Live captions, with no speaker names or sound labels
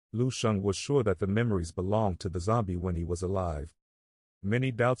Lu Sheng was sure that the memories belonged to the zombie when he was alive.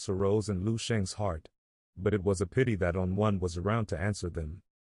 Many doubts arose in Lu Sheng's heart, but it was a pity that no one was around to answer them.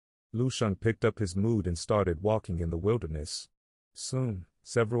 Lu Sheng picked up his mood and started walking in the wilderness. Soon,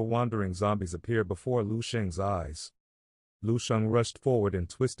 several wandering zombies appeared before Lu Sheng's eyes. Lu Sheng rushed forward and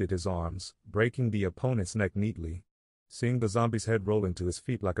twisted his arms, breaking the opponent's neck neatly. Seeing the zombie's head rolling to his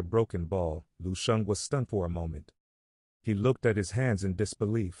feet like a broken ball, Lu Sheng was stunned for a moment. He looked at his hands in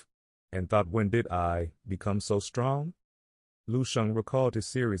disbelief, and thought, when did I become so strong? Lu Sheng recalled his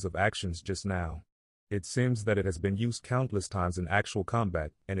series of actions just now. It seems that it has been used countless times in actual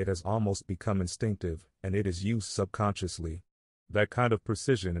combat, and it has almost become instinctive, and it is used subconsciously. That kind of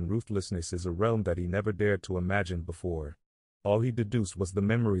precision and ruthlessness is a realm that he never dared to imagine before. All he deduced was the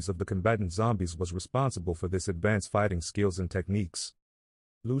memories of the combatant zombies was responsible for this advanced fighting skills and techniques.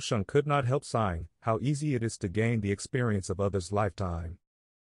 Lu Sheng could not help sighing, how easy it is to gain the experience of others' lifetime.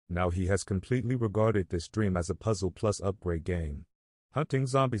 Now he has completely regarded this dream as a puzzle plus upgrade game. Hunting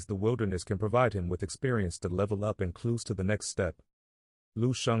zombies the wilderness can provide him with experience to level up and clues to the next step.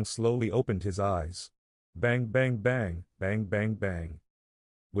 Lu Sheng slowly opened his eyes. Bang bang bang, bang bang bang.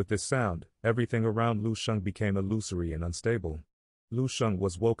 With this sound, everything around Lu Sheng became illusory and unstable. Lu Sheng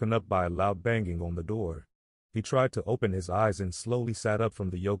was woken up by a loud banging on the door. He tried to open his eyes and slowly sat up from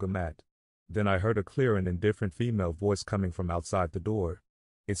the yoga mat. Then I heard a clear and indifferent female voice coming from outside the door.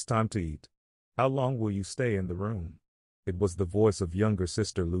 It's time to eat. How long will you stay in the room? It was the voice of younger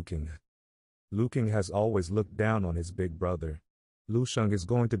sister Lu Sheng. Lu Sheng has always looked down on his big brother. Lu Sheng is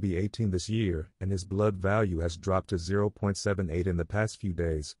going to be 18 this year, and his blood value has dropped to 0.78 in the past few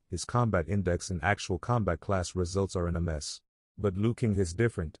days. His combat index and actual combat class results are in a mess. But Lu Sheng is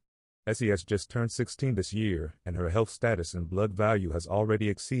different. As he has just turned 16 this year, and her health status and blood value has already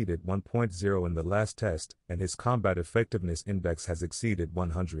exceeded 1.0 in the last test, and his combat effectiveness index has exceeded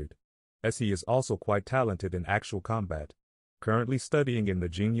 100. As he is also quite talented in actual combat. Currently studying in the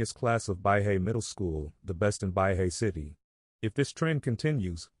genius class of Baihei Middle School, the best in Baihei City. If this trend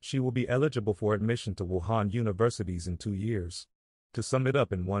continues, she will be eligible for admission to Wuhan universities in 2 years. To sum it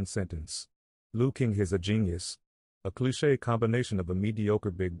up in one sentence, Lu Sheng is a genius. A cliché combination of a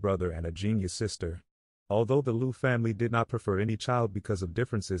mediocre big brother and a genius sister. Although the Lu family did not prefer any child because of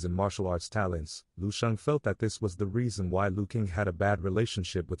differences in martial arts talents, Lu Sheng felt that this was the reason why Lu Sheng had a bad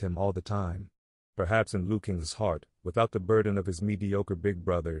relationship with him all the time. Perhaps in Lu Sheng's heart, without the burden of his mediocre big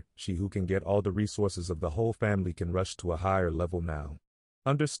brother, she who can get all the resources of the whole family can rush to a higher level now.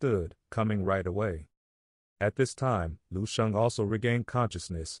 Understood, coming right away. At this time, Lu Sheng also regained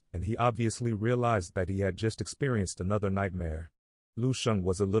consciousness, and he obviously realized that he had just experienced another nightmare. Lu Sheng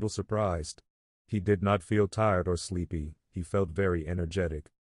was a little surprised. He did not feel tired or sleepy, he felt very energetic.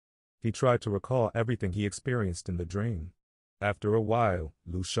 He tried to recall everything he experienced in the dream. After a while,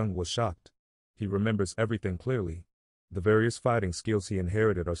 Lu Sheng was shocked. He remembers everything clearly. The various fighting skills he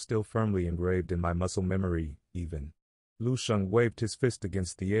inherited are still firmly engraved in my muscle memory, even. Lu Sheng waved his fist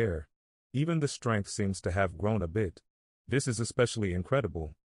against the air. Even the strength seems to have grown a bit. This is especially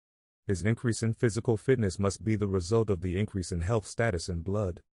incredible. His increase in physical fitness must be the result of the increase in health status and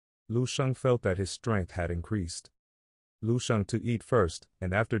blood. Lu Sheng felt that his strength had increased. Lu Sheng to eat first,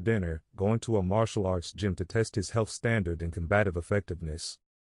 and after dinner, going to a martial arts gym to test his health standard and combative effectiveness.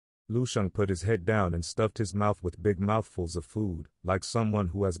 Lu Sheng put his head down and stuffed his mouth with big mouthfuls of food, like someone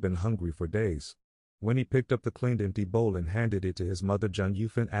who has been hungry for days. When he picked up the cleaned empty bowl and handed it to his mother Zhang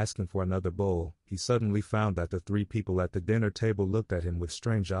Yufan asking for another bowl, he suddenly found that the 3 people at the dinner table looked at him with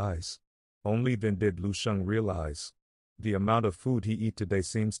strange eyes. Only then did Lu Sheng realize. The amount of food he eat today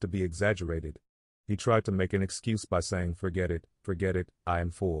seems to be exaggerated. He tried to make an excuse by saying, forget it, I am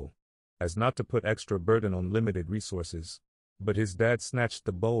full. As not to put extra burden on limited resources. But his dad snatched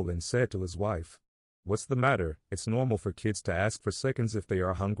the bowl and said to his wife, "What's the matter? It's normal for kids to ask for seconds if they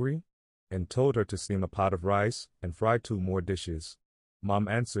are hungry?" And told her to steam a pot of rice and fry 2 more dishes. Mom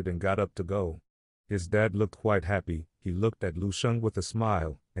answered and got up to go. His dad looked quite happy. He looked at Lu Sheng with a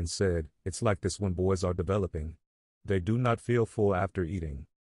smile and said, "It's like this when boys are developing. They do not feel full after eating.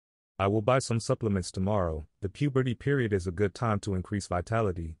 I will buy some supplements tomorrow. The puberty period is a good time to increase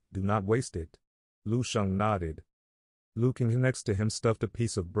vitality. Do not waste it." Lu Sheng nodded. Lu Sheng next to him stuffed a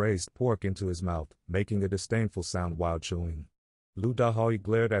piece of braised pork into his mouth, making a disdainful sound while chewing. Lu Dahoi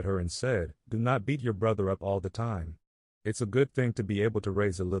glared at her and said, "Do not beat your brother up all the time. It's a good thing to be able to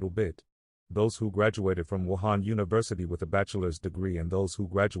raise a little bit. Those who graduated from Wuhan University with a bachelor's degree and those who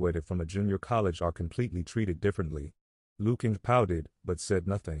graduated from a junior college are completely treated differently." Lu Sheng pouted, but said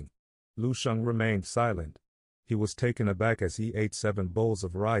nothing. Lu Sheng remained silent. He was taken aback as he ate 7 bowls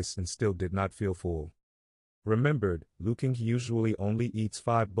of rice and still did not feel full. Remembered, Lu Sheng usually only eats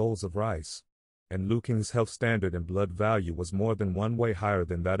 5 bowls of rice. And Lu Sheng's health standard and blood value was more than one way higher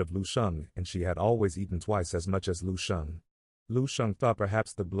than that of Lu Sheng, and she had always eaten twice as much as Lu Sheng. Lu Sheng thought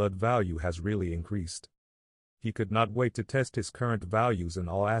perhaps the blood value has really increased. He could not wait to test his current values in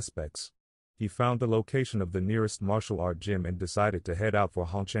all aspects. He found the location of the nearest martial art gym and decided to head out for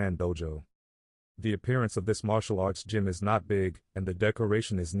Hongshan Dojo. The appearance of this martial arts gym is not big, and the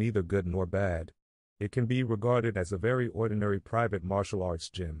decoration is neither good nor bad. It can be regarded as a very ordinary private martial arts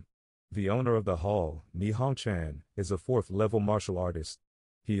gym. The owner of the hall, Ni Hongchan, is a 4th-level martial artist.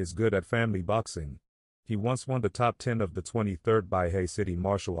 He is good at family boxing. He once won the top 10 of the 23rd Baihei City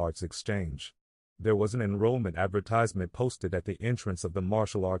Martial Arts Exchange. There was an enrollment advertisement posted at the entrance of the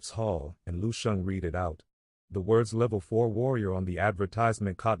martial arts hall, and Lu Sheng read it out. The words Level 4 Warrior on the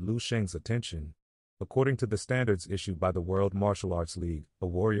advertisement caught Lu Sheng's attention. According to the standards issued by the World Martial Arts League, a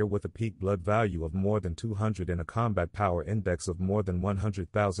warrior with a peak blood value of more than 200 and a combat power index of more than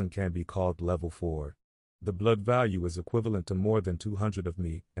 100,000 can be called Level 4. The blood value is equivalent to more than 200 of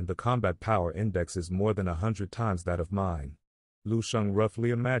me, and the combat power index is more than 100 times that of mine. Lu Sheng roughly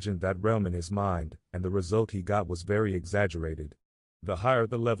imagined that realm in his mind, and the result he got was very exaggerated. The higher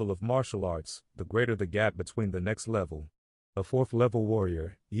the level of martial arts, the greater the gap between the next level. A 4th-level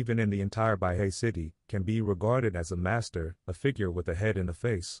warrior, even in the entire Baihei City, can be regarded as a master, a figure with a head and a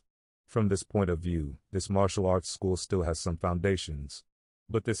face. From this point of view, this martial arts school still has some foundations.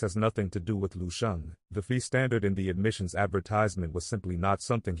 But this has nothing to do with Lu Sheng. The fee standard in the admissions advertisement was simply not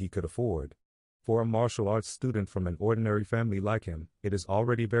something he could afford. For a martial arts student from an ordinary family like him, it is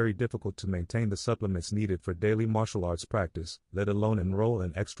already very difficult to maintain the supplements needed for daily martial arts practice, let alone enroll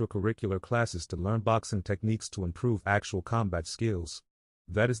in extracurricular classes to learn boxing techniques to improve actual combat skills.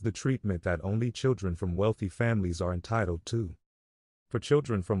 That is the treatment that only children from wealthy families are entitled to. For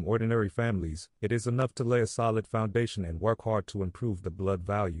children from ordinary families, it is enough to lay a solid foundation and work hard to improve the blood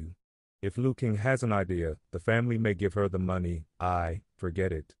value. If Lu Sheng has an idea, the family may give her the money.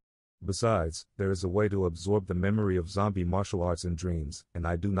 Forget it. Besides, there is a way to absorb the memory of zombie martial arts in dreams, and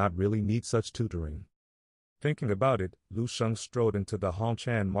I do not really need such tutoring. Thinking about it, Lu Sheng strode into the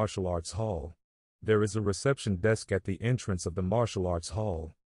Hongshan Martial Arts Hall. There is a reception desk at the entrance of the martial arts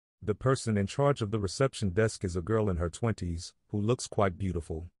hall. The person in charge of the reception desk is a girl in her 20s, who looks quite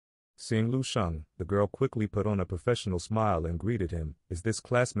beautiful. Seeing Lu Sheng, the girl quickly put on a professional smile and greeted him. Is this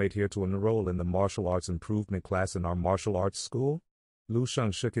classmate here to enroll in the martial arts improvement class in our martial arts school? Lu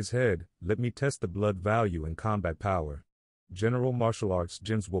Sheng shook his head. Let me test the blood value and combat power. General martial arts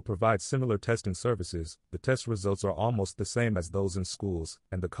gyms will provide similar testing services. The test results are almost the same as those in schools,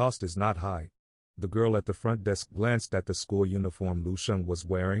 and the cost is not high. The girl at the front desk glanced at the school uniform Lu Sheng was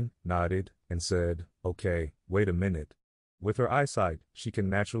wearing, nodded, and said, "Okay, wait a minute." With her eyesight, she can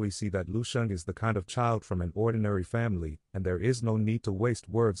naturally see that Lu Sheng is the kind of child from an ordinary family, and there is no need to waste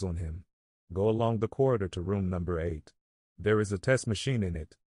words on him. Go along the corridor to room number 8. There is a test machine in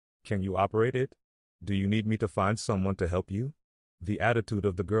it. Can you operate it? Do you need me to find someone to help you? The attitude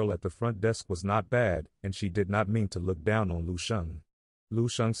of the girl at the front desk was not bad, and she did not mean to look down on Lu Sheng. Lu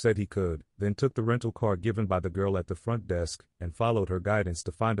Sheng said he could, then took the rental car given by the girl at the front desk, and followed her guidance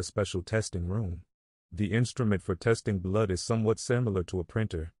to find a special testing room. The instrument for testing blood is somewhat similar to a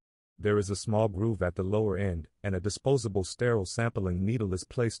printer. There is a small groove at the lower end, and a disposable sterile sampling needle is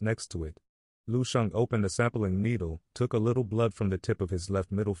placed next to it. Lu Sheng opened the sampling needle, took a little blood from the tip of his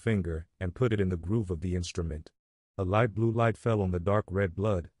left middle finger, and put it in the groove of the instrument. A light blue light fell on the dark red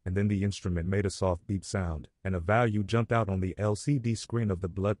blood, and then the instrument made a soft beep sound, and a value jumped out on the LCD screen of the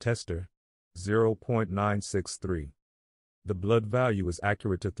blood tester. 0.963. The blood value is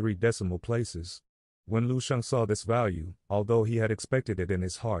accurate to 3 decimal places. When Lu Sheng saw this value, although he had expected it in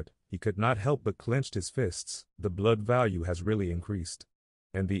his heart, he could not help but clench his fists. The blood value has really increased.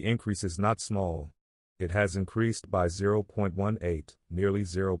 And the increase is not small. It has increased by 0.18, nearly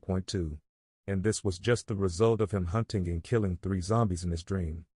 0.2. And this was just the result of him hunting and killing 3 zombies in his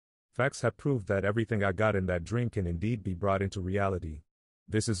dream. Facts have proved that everything I got in that dream can indeed be brought into reality.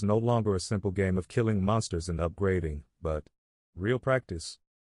 This is no longer a simple game of killing monsters and upgrading, but real practice.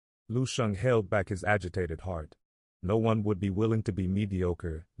 Lu Sheng held back his agitated heart. No one would be willing to be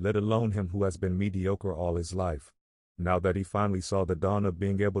mediocre, let alone him who has been mediocre all his life. Now that he finally saw the dawn of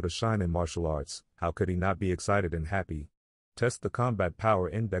being able to shine in martial arts, how could he not be excited and happy? Test the combat power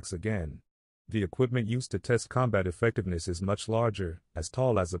index again. The equipment used to test combat effectiveness is much larger, as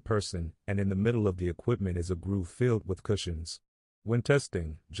tall as a person, and in the middle of the equipment is a groove filled with cushions. When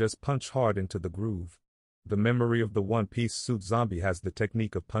testing, just punch hard into the groove. The memory of the one-piece suit zombie has the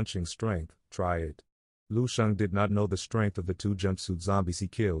technique of punching strength. Try it. Lu Sheng did not know the strength of the 2 jumpsuit zombies he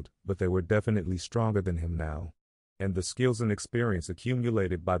killed, but they were definitely stronger than him now. And the skills and experience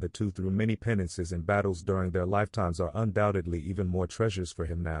accumulated by the 2 through many penances and battles during their lifetimes are undoubtedly even more treasures for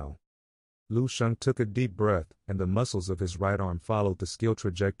him now. Lu Sheng took a deep breath, and the muscles of his right arm followed the skill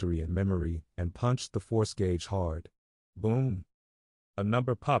trajectory and memory, and punched the force gauge hard. Boom! A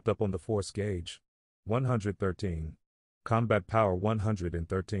number popped up on the force gauge. 113. Combat power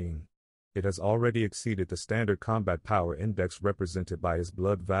 113. It has already exceeded the standard combat power index represented by his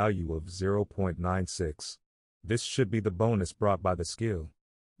blood value of 0.96. This should be the bonus brought by the skill.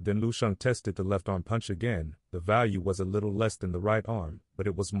 Then Lu Sheng tested the left arm punch again. The value was a little less than the right arm, but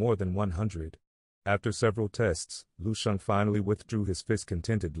it was more than 100. After several tests, Lu Sheng finally withdrew his fist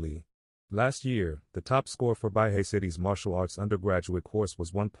contentedly. Last year, the top score for Baihei City's martial arts undergraduate course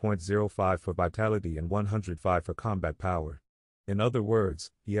was 1.05 for vitality and 105 for combat power. In other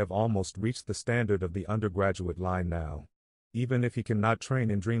words, he have almost reached the standard of the undergraduate line now. Even if he cannot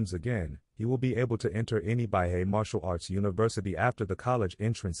train in dreams again, he will be able to enter any Baihei martial arts university after the college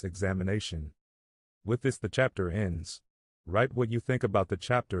entrance examination. With this, the chapter ends. Write what you think about the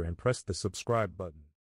chapter and press the subscribe button.